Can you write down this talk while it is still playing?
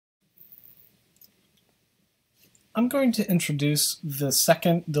I'm going to introduce the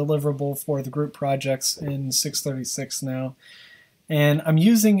second deliverable for the group projects in 636 now. And I'm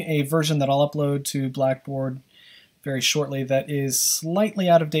using a version that I'll upload to Blackboard very shortly that is slightly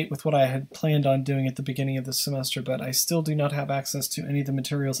out of date with what I had planned on doing at the beginning of the semester, but I still do not have access to any of the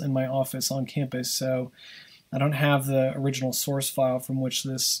materials in my office on campus, so I don't have the original source file from which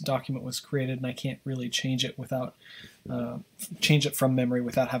this document was created, and I can't really change it without change it from memory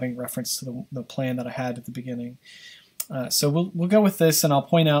without having reference to the plan that I had at the beginning. So we'll go with this, and I'll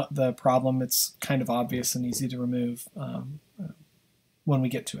point out the problem. It's kind of obvious and easy to remove when we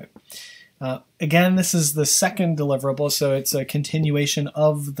get to it. Again, this is the second deliverable, so it's a continuation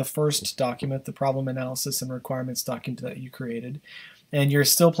of the first document, the problem analysis and requirements document that you created. And you're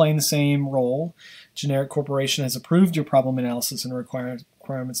still playing the same role. Generic Corporation has approved your problem analysis and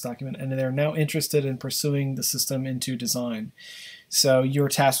requirements document, and they're now interested in pursuing the system into design. So you're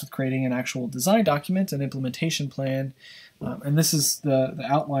tasked with creating an actual design document, an implementation plan, and this is the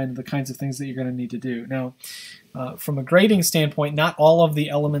outline of the kinds of things that you're going to need to do. Now, from a grading standpoint, not all of the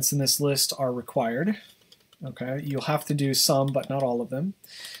elements in this list are required. Okay, you'll have to do some, but not all of them.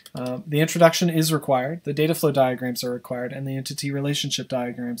 The introduction is required, the data flow diagrams are required, and the entity relationship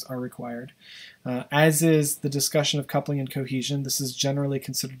diagrams are required. As is the discussion of coupling and cohesion. This is generally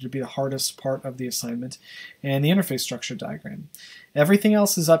considered to be the hardest part of the assignment, and the interface structure diagram. Everything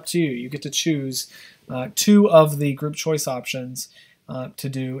else is up to you. You get to choose two of the group choice options to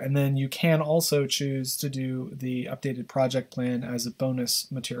do, and then you can also choose to do the updated project plan as a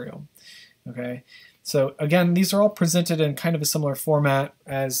bonus material. Okay. So again, these are all presented in kind of a similar format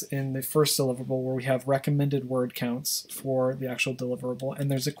as in the first deliverable, where we have recommended word counts for the actual deliverable, and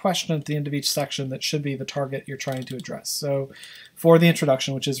there's a question at the end of each section that should be the target you're trying to address. So for the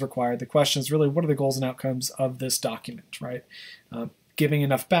introduction, which is required, the question is really, what are the goals and outcomes of this document, right? Giving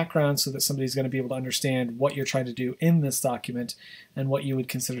enough background so that somebody's going to be able to understand what you're trying to do in this document and what you would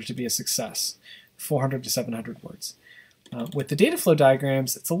consider to be a success, 400 to 700 words. With the data flow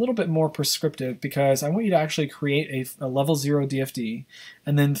diagrams, it's a little bit more prescriptive because I want you to actually create a level 0 DFD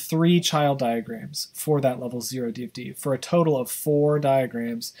and then 3 child diagrams for that level 0 DFD for a total of 4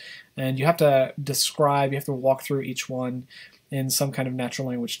 diagrams. And you have to describe, you have to walk through each one in some kind of natural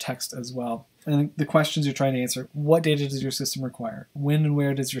language text as well. And the questions you're trying to answer: what data does your system require? When and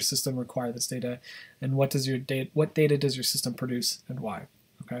where does your system require this data? And what data does your system produce and why?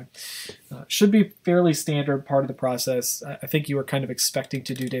 Okay, should be fairly standard part of the process. I think you were kind of expecting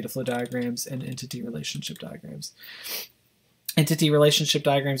to do data flow diagrams and entity relationship diagrams. Entity relationship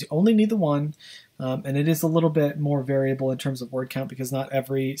diagrams, you only need the one, and it is a little bit more variable in terms of word count because not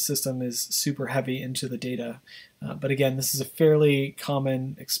every system is super heavy into the data. But again, this is a fairly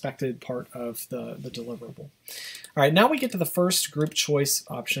common expected part of the deliverable. All right, now we get to the first group choice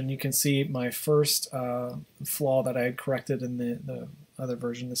option. You can see my first flaw that I had corrected in the other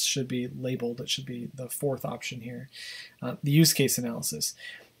version. This should be labeled. It should be the fourth option here, the use case analysis.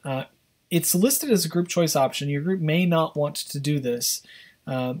 It's listed as a group choice option. Your group may not want to do this,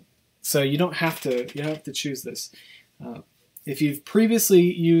 so you don't have to. You don't have to choose this. If you've previously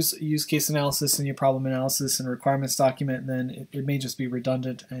used use case analysis in your problem analysis and requirements document, then it may just be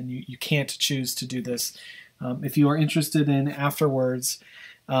redundant, and you can't choose to do this. If you are interested in afterwards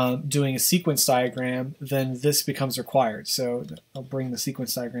doing a sequence diagram, then this becomes required. So I'll bring the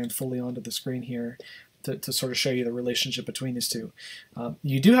sequence diagram fully onto the screen here to sort of show you the relationship between these two.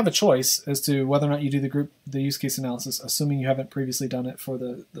 You do have a choice as to whether or not you do the use case analysis, assuming you haven't previously done it for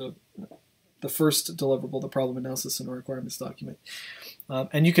the first deliverable, the problem analysis and requirements document.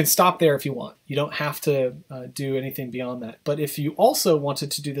 And you can stop there if you want. You don't have to do anything beyond that. But if you also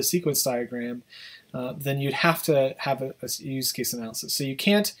wanted to do the sequence diagram, then you'd have to have a use case analysis. So you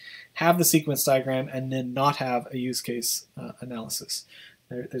can't have the sequence diagram and then not have a use case analysis.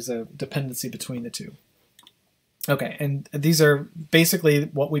 There's a dependency between the two. Okay, and these are basically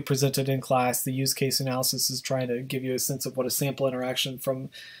what we presented in class. The use case analysis is trying to give you a sense of what a sample interaction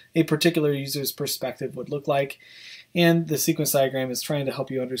from a particular user's perspective would look like. And the sequence diagram is trying to help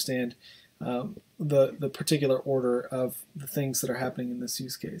you understand the particular order of the things that are happening in this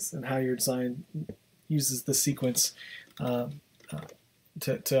use case and how your design uses the sequence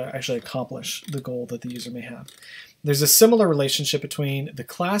to actually accomplish the goal that the user may have. There's a similar relationship between the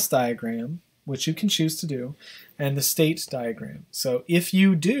class diagram, which you can choose to do, and the state diagram. So if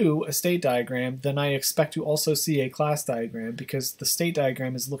you do a state diagram, then I expect to also see a class diagram, because the state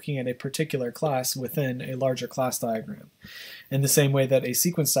diagram is looking at a particular class within a larger class diagram, in the same way that a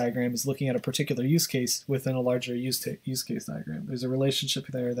sequence diagram is looking at a particular use case within a larger use case diagram. There's a relationship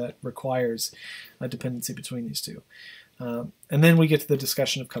there that requires a dependency between these two. And then we get to the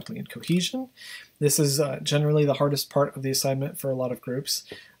discussion of coupling and cohesion. This is generally the hardest part of the assignment for a lot of groups.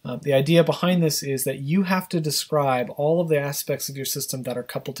 The idea behind this is that you have to describe all of the aspects of your system that are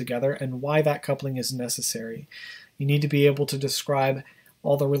coupled together and why that coupling is necessary. You need to be able to describe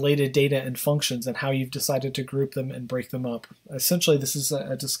all the related data and functions and how you've decided to group them and break them up. Essentially, this is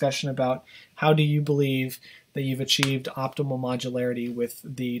a discussion about how do you believe that you've achieved optimal modularity with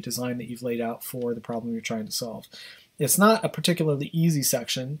the design that you've laid out for the problem you're trying to solve. It's not a particularly easy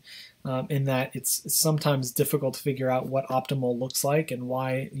section in that it's sometimes difficult to figure out what optimal looks like and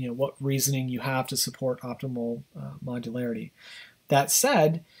why, what reasoning you have to support optimal modularity. That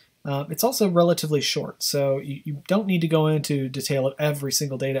said, it's also relatively short, so you don't need to go into detail of every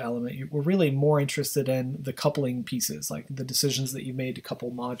single data element. We're really more interested in the coupling pieces, like the decisions that you made to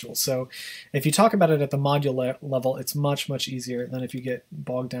couple modules. So if you talk about it at the module level, it's much, much easier than if you get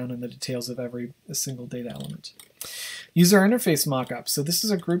bogged down in the details of every single data element. User interface mockup. So this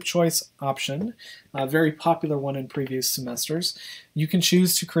is a group choice option, a very popular one in previous semesters. You can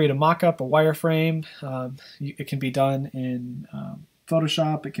choose to create a mockup, a wireframe. It can be done in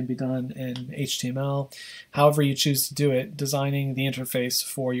Photoshop, it can be done in HTML, however you choose to do it, designing the interface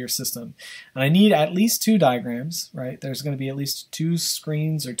for your system. And I need at least 2 diagrams, right? There's going to be at least 2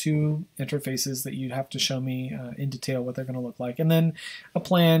 screens or 2 interfaces that you'd have to show me in detail what they're going to look like, and then a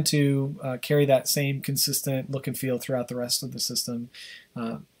plan to carry that same consistent look and feel throughout the rest of the system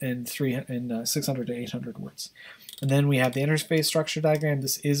in 600 to 800 words. And then we have the interface structure diagram.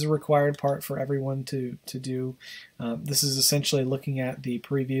 This is a required part for everyone to do. This is essentially looking at the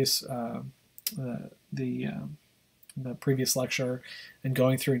previous the previous lecture and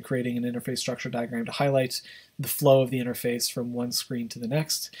going through and creating an interface structure diagram to highlight the flow of the interface from one screen to the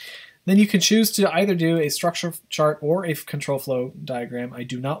next. Then you can choose to either do a structure chart or a control flow diagram. I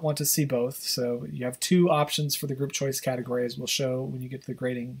do not want to see both, so you have 2 options for the group choice category, as we'll show when you get to the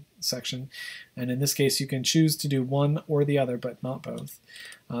grading section. And in this case, you can choose to do one or the other, but not both.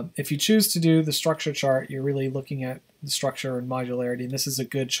 If you choose to do the structure chart, you're really looking at the structure and modularity, and this is a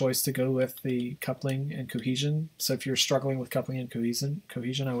good choice to go with the coupling and cohesion. So if you're struggling with coupling and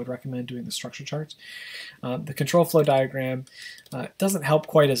cohesion, I would recommend doing the structure chart. The control flow diagram doesn't help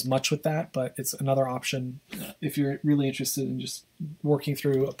quite as much with that, but it's another option if you're really interested in just working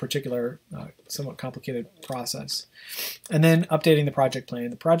through a particular somewhat complicated process. And then updating the project plan.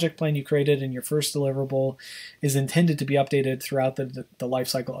 The project plan you created in your first deliverable is intended to be updated throughout the life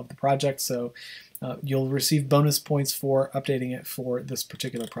cycle of the project, so you'll receive bonus points for updating it for this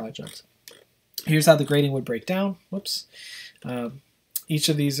particular project. Here's how the grading would break down. Whoops. Each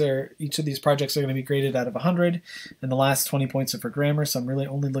of these projects are going to be graded out of 100, and the last 20 points are for grammar, so I'm really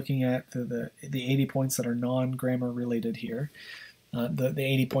only looking at the 80 points that are non-grammar related here. The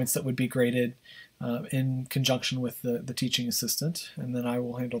 80 points that would be graded in conjunction with the teaching assistant, and then I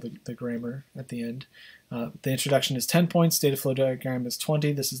will handle the grammar at the end. The introduction is 10 points, data flow diagram is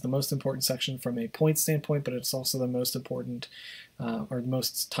 20. This is the most important section from a point standpoint, but it's also the most important or the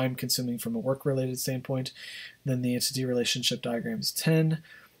most time-consuming from a work-related standpoint. Then the entity relationship diagram is 10.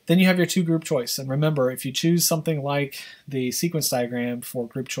 Then you have your 2 group choice, and remember, if you choose something like the sequence diagram for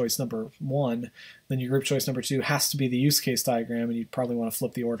group choice number 1, then your group choice number 2 has to be the use case diagram, and you'd probably want to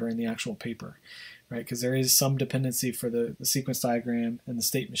flip the order in the actual paper, right? Because there is some dependency for the sequence diagram and the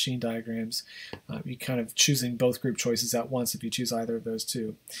state machine diagrams. You're kind of choosing both group choices at once if you choose either of those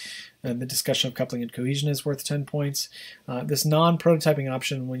 2. And the discussion of coupling and cohesion is worth 10 points. This non-prototyping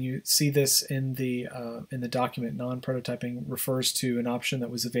option, when you see this in the document, non-prototyping refers to an option that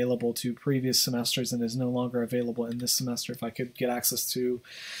was available to previous semesters and is no longer available in this semester. If I could get access to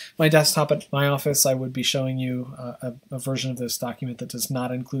my desktop at my office, I would be showing you a version of this document that does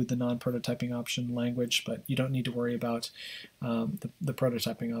not include the non-prototyping option language, but you don't need to worry about the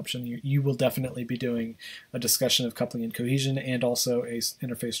prototyping option. You will definitely be doing a discussion of coupling and cohesion and also a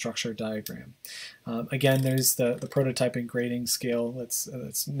interface structure diagram. Again, there's the prototyping grading scale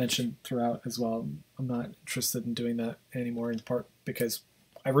that's mentioned throughout as well. I'm not interested in doing that anymore, in part because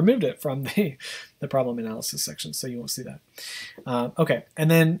I removed it from the problem analysis section, so you won't see that. Okay, and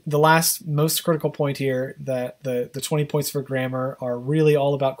then the last most critical point here, that the 20 points for grammar are really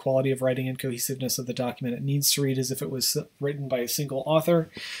all about quality of writing and cohesiveness of the document. It needs to read as if it was written by a single author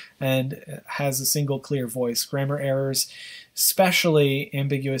and has a single clear voice. Grammar errors, especially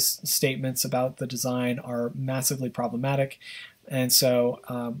ambiguous statements about the design, are massively problematic. And so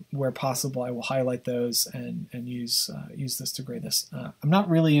where possible, I will highlight those and use this to grade this. I'm not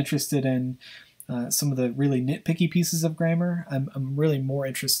really interested in some of the really nitpicky pieces of grammar. I'm really more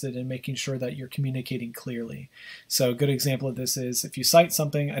interested in making sure that you're communicating clearly. So a good example of this is if you cite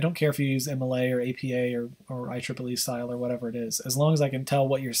something, I don't care if you use MLA or APA or IEEE style or whatever it is, as long as I can tell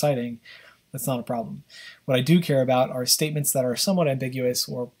what you're citing, that's not a problem. What I do care about are statements that are somewhat ambiguous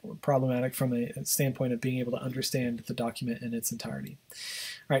or problematic from a standpoint of being able to understand the document in its entirety.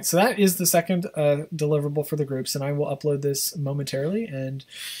 All right, so that is the second deliverable for the groups, and I will upload this momentarily. And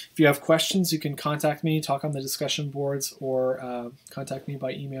if you have questions, you can contact me, talk on the discussion boards, or contact me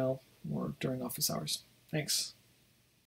by email or during office hours. Thanks.